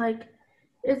 It's like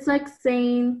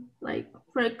saying, like,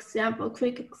 for example,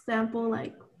 quick example,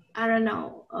 like, I don't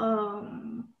know,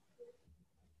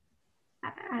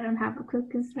 I don't have a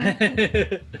quick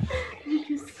example.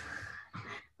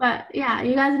 But yeah,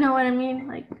 you guys know what I mean?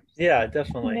 Like, yeah,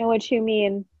 definitely. I know what you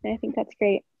mean. I think that's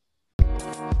great.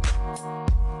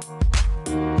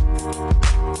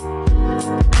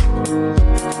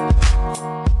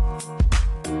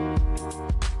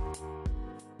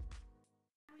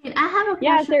 I have a question.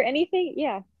 Yeah, is there anything?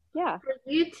 Yeah. For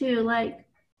you two, like,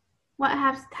 what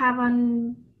has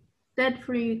Tavan did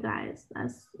for you guys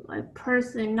as a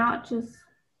person, not just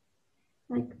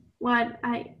like what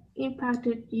I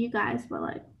impacted you guys, but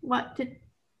like what did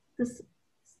the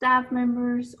staff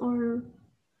members or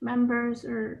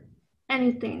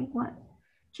anything, what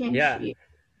changed you?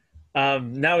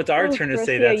 Now it's our turn to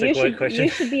say that's a great question. You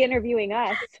should be interviewing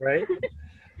us. Right?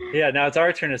 Yeah, now it's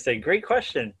our turn to say, great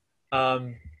question.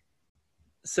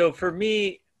 So for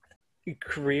me,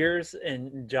 careers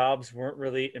and jobs weren't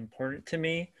really important to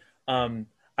me.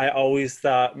 I always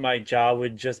thought my job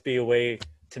would just be a way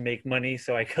to make money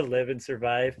so I could live and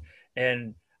survive.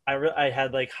 And I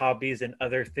had like hobbies and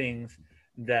other things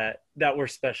that were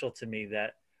special to me,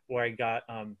 that where I got,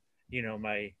 you know,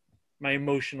 my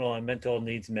emotional and mental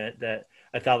needs met, that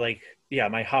I thought like, yeah,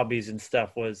 my hobbies and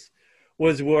stuff was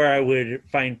where I would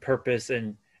find purpose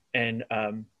and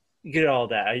get all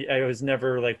that. I was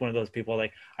never like one of those people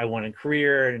like, I want a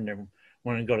career and I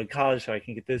want to go to college so I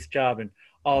can get this job and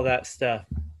all that stuff.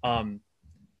 And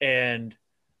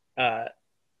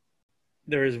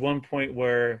there was one point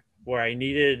where I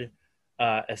needed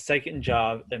a second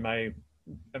job, and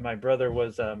my brother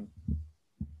was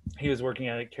he was working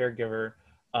as a caregiver.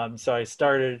 So I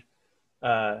started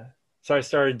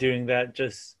doing that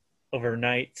just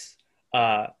overnight,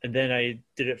 and then I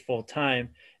did it full time,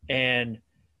 and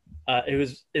it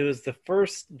was the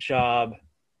first job.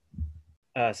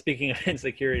 Speaking of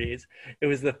insecurities, it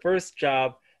was the first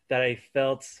job that I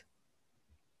felt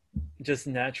just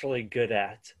naturally good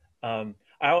at.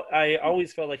 I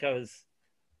always felt like I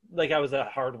was a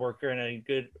hard worker and a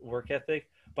good work ethic,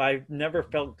 but I never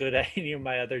felt good at any of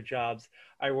my other jobs.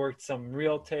 I worked some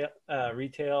retail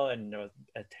and was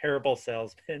a terrible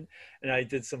salesman, and I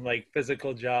did some like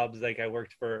physical jobs. Like I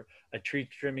worked for a tree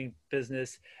trimming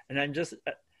business, and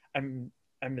I'm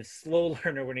a slow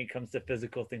learner when it comes to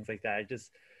physical things like that.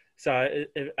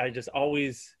 I just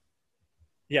always,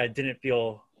 yeah, didn't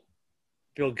feel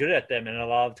good at them, and a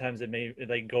lot of times it made,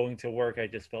 like, going to work, I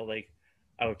just felt like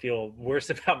I would feel worse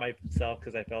about myself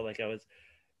because I felt like I was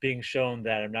being shown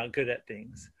that I'm not good at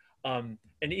things. And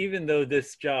even though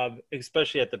this job,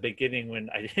 especially at the beginning when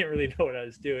I didn't really know what I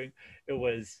was doing, it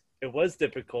was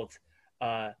difficult,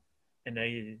 and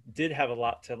I did have a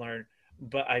lot to learn,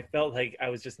 but I felt like I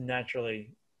was just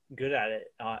naturally good at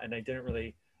it, and I didn't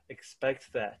really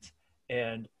expect that.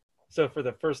 And so for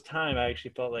the first time, I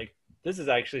actually felt like this is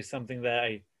actually something that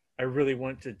I really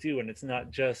want to do, and it's not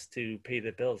just to pay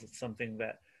the bills. It's something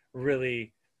that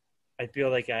really, I feel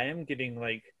like I am getting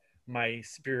like my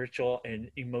spiritual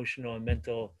and emotional and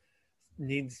mental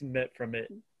needs met from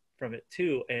it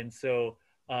too. And so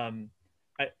I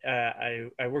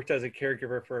worked as a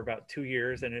caregiver for about 2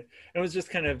 years, and it was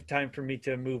just kind of time for me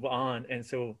to move on. And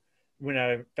so when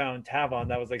I found Tavon,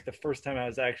 that was like the first time I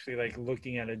was actually like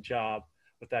looking at a job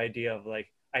with the idea of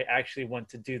like, I actually want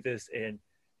to do this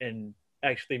and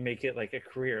actually make it like a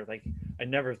career. Like I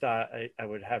never thought I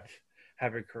would have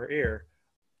a career.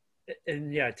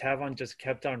 And yeah, Tavon just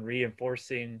kept on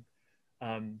reinforcing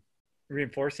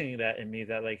that in me,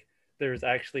 that like there's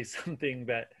actually something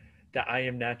that I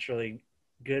am naturally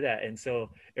good at. And so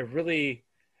it really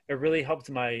helps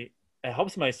my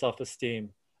self-esteem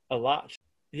a lot.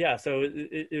 yeah, so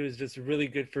it was just really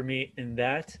good for me in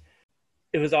that.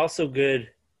 It was also good.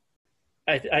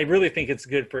 I really think it's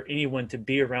good for anyone to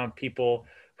be around people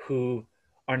who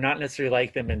are not necessarily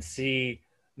like them and see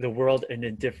the world in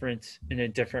a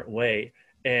different way.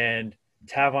 And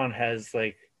Tavon has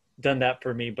like done that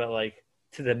for me, but like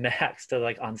to the max, to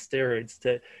like on steroids,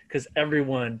 to because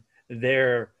everyone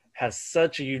there has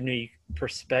such a unique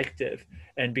perspective,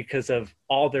 and because of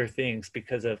all their things,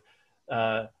 because of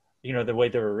uh, the way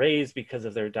they were raised, because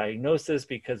of their diagnosis,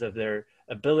 because of their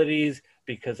abilities,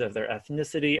 because of their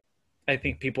ethnicity. I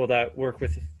think people that work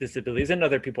with disabilities and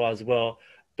other people as well,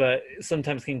 but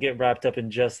sometimes can get wrapped up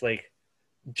in just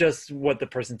what the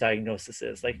person's diagnosis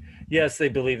is. Like, yes, they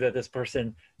believe that this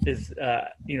person is,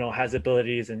 has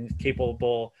abilities and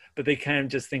capable, but they kind of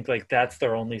just think like that's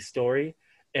their only story.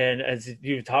 And as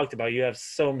you talked about, you have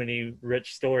so many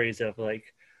rich stories of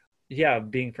like, yeah,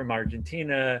 being from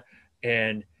Argentina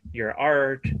and your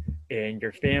art and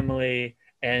your family,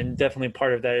 and definitely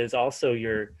part of that is also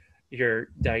your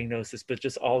diagnosis, but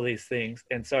just all these things.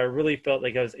 And so I really felt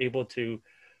like I was able to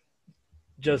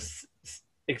just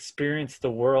experience the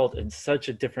world in such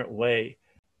a different way,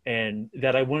 and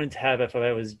that I wouldn't have if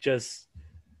I was just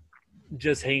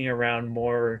hanging around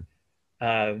more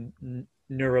um,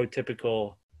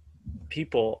 neurotypical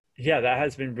people. Yeah, that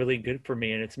has been really good for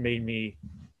me, and it's made me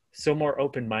so more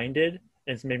open-minded,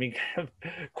 and it's made me kind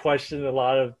of question a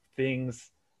lot of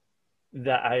things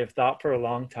that I have thought for a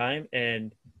long time,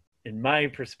 and in my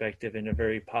perspective, in a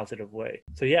very positive way.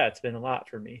 So yeah, it's been a lot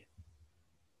for me.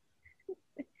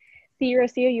 See,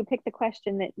 Rocio, you picked the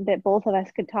question that both of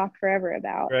us could talk forever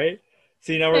about. Right?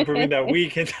 See, now we're proving that we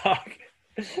can talk.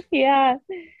 Yeah.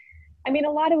 I mean,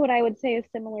 a lot of what I would say is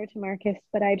similar to Marcus,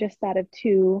 but I just thought of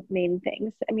two main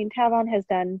things. I mean, Tavon has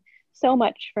done so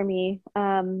much for me.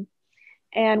 And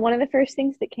one of the first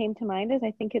things that came to mind is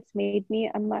I think it's made me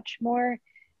a much more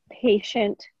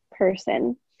patient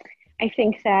person. I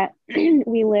think that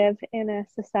we live in a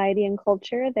society and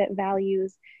culture that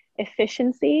values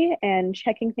efficiency and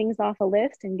checking things off a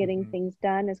list and getting things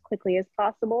done as quickly as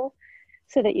possible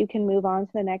so that you can move on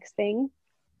to the next thing.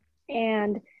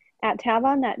 And at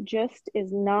Tavon, that just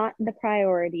is not the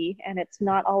priority, and it's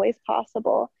not always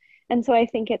possible. And so I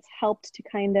think it's helped to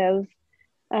kind of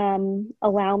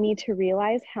allow me to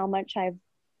realize how much I've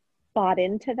bought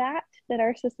into that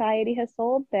our society has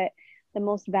sold, that the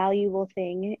most valuable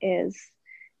thing is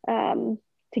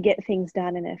to get things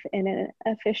done in an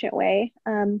efficient way.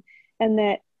 And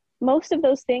that most of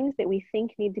those things that we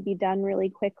think need to be done really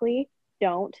quickly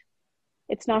don't.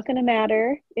 It's not going to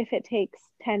matter if it takes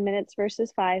 10 minutes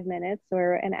versus 5 minutes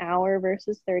or an hour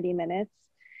versus 30 minutes.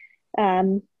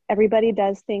 Everybody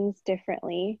does things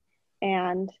differently,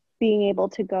 and being able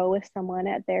to go with someone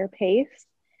at their pace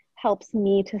helps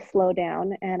me to slow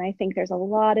down. And I think there's a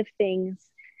lot of things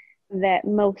that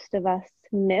most of us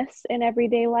miss in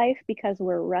everyday life because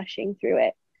we're rushing through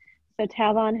it. So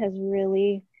Tavon has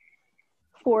really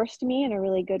forced me in a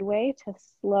really good way to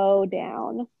slow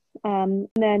down. And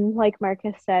then, like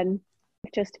Marcus said,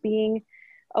 just being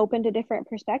open to different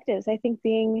perspectives. I think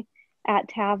being at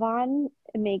Tavon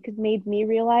made me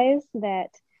realize that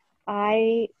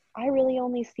I really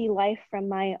only see life from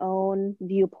my own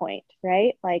viewpoint,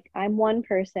 right? Like, I'm one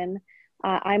person.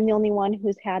 I'm the only one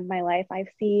who's had my life. I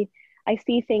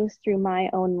see things through my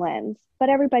own lens, but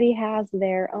everybody has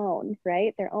their own,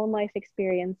 right? Their own life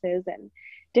experiences and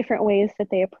different ways that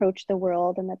they approach the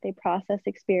world and that they process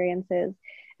experiences,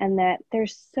 and that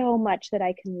there's so much that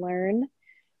I can learn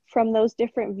from those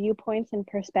different viewpoints and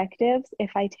perspectives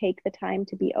if I take the time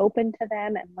to be open to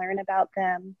them and learn about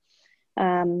them.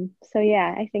 So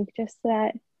yeah, I think just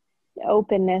that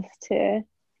openness to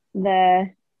the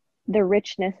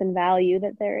richness and value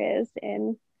that there is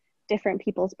in different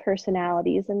people's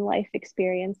personalities and life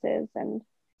experiences. And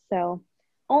so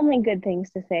only good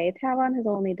things to say. Tavon has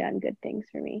only done good things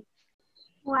for me.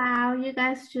 Wow, you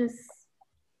guys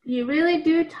you really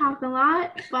do talk a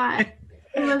lot, but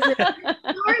it was a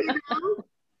good story though,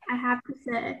 I have to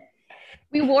say.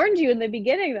 We warned you in the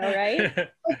beginning though, right?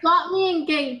 It got me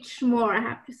engaged more, I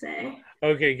have to say.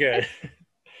 Okay, good.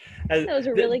 That was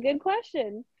a really good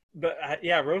question. But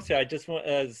yeah, Rosie, I just want,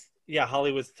 as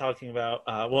Holly was talking about,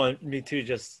 well, me too,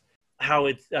 just how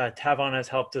Tavon has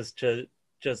helped us to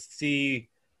just see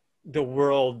the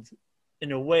world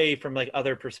in a way from like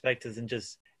other perspectives,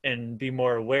 and be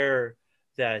more aware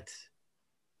that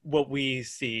what we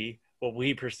see, what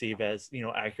we perceive as,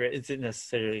 accurate, isn't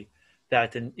necessarily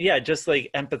that. And yeah, just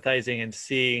like empathizing and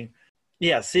seeing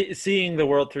the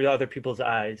world through other people's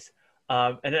eyes.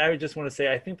 And I would just want to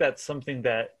say, I think that's something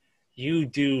that you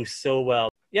do so well.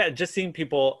 Yeah, just seeing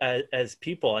people as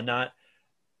people, and not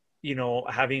you know,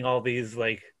 having all these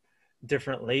like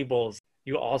different labels,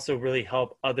 you also really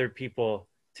help other people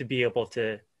to be able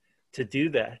to do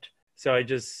that. So I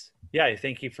just, yeah, I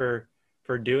thank you for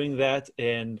doing that.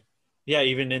 And yeah,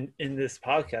 even in this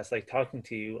podcast, like talking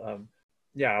to you,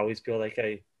 yeah, I always feel like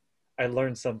I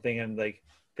learned something and like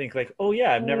think like, oh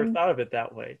yeah, I've never thought of it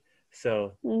that way.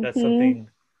 So that's something,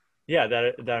 yeah,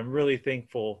 that I'm really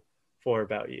thankful for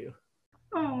about you.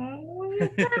 Oh, you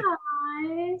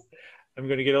guys. I'm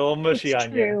gonna get a little mushy It's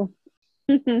on you.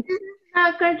 true.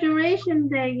 Not graduation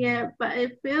day yet, but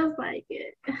it feels like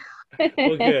it.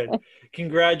 Well, good.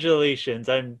 Congratulations.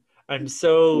 I'm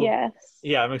so, Yes.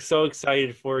 yeah, I'm so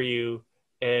excited for you,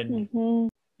 and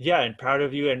yeah, and proud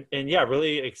of you, and yeah,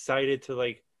 really excited to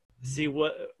like see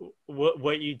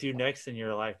what you do next in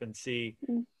your life and see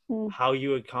how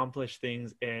you accomplish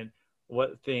things and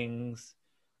what things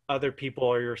other people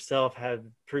or yourself have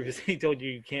previously told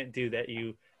you can't do that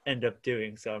you end up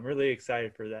doing. So I'm really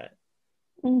excited for that.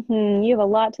 You have a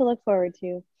lot to look forward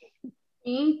to.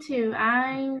 Me too.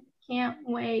 I can't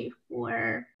wait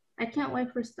for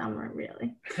summer,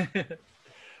 really.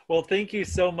 Well, thank you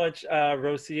so much,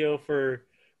 Rocio, for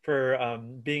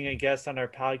being a guest on our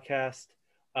podcast.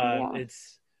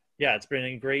 It's been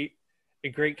a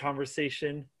great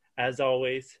conversation as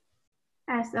always.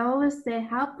 As always, stay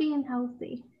happy and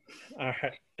healthy. All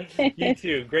right, you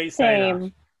too. Great sign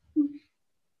off.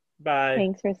 Bye.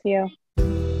 Thanks, Rocio.